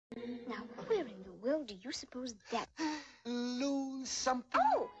Now, where in the world do you suppose that... Lose something?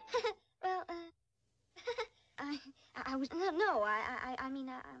 Oh! Well, I was... No, I mean,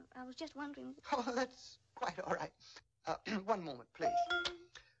 I was just wondering... Oh, that's quite all right. One moment, please.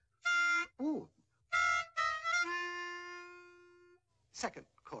 Ooh. Second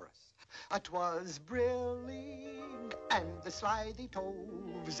chorus. 'Twas brillig, and the slithy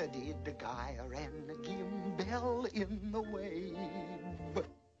toves did a gyre and a gimble in the wave.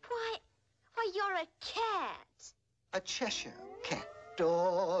 Why, you're a cat. A Cheshire cat,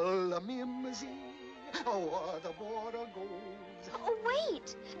 all a mimsy, o'er the border goes. Oh,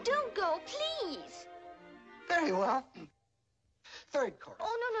 wait! Don't go, please! Very well. Third chorus.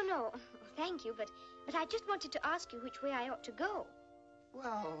 Oh, no. Thank you, but I just wanted to ask you which way I ought to go.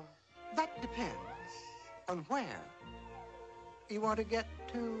 Well, that depends on where you want to get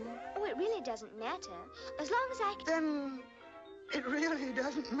to. Oh, it really doesn't matter. As long as I can... Then it really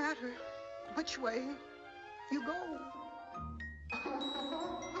doesn't matter which way you go.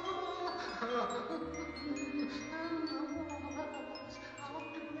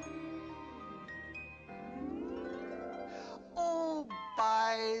 Oh,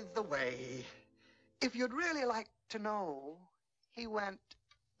 by the way, if you'd really like to know, he went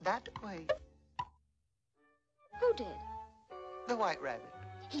that way. Who did? The White Rabbit.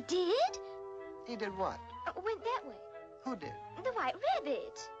 He did? He did what? Went that way. Who did? The White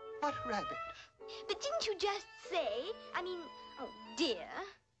Rabbit. What rabbit? But didn't you just say... I mean, oh, dear.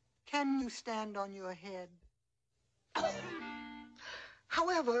 Can you stand on your head?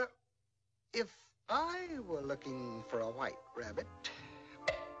 However, if I were looking for a white rabbit,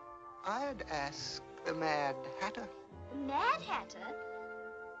 I'd ask the Mad Hatter. Mad Hatter?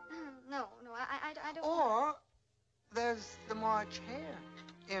 No, I don't... Or there's the March Hare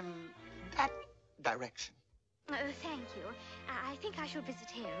in that direction. Thank you. I think I shall visit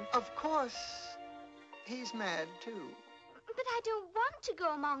him. Of course, he's mad, too. But I don't want to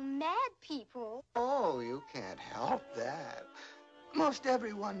go among mad people. Oh, you can't help that. Most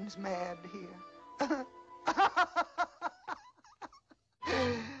everyone's mad here.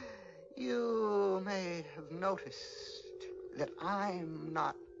 You may have noticed that I'm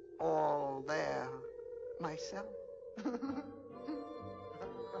not all there myself.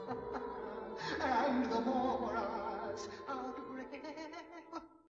 And the more us out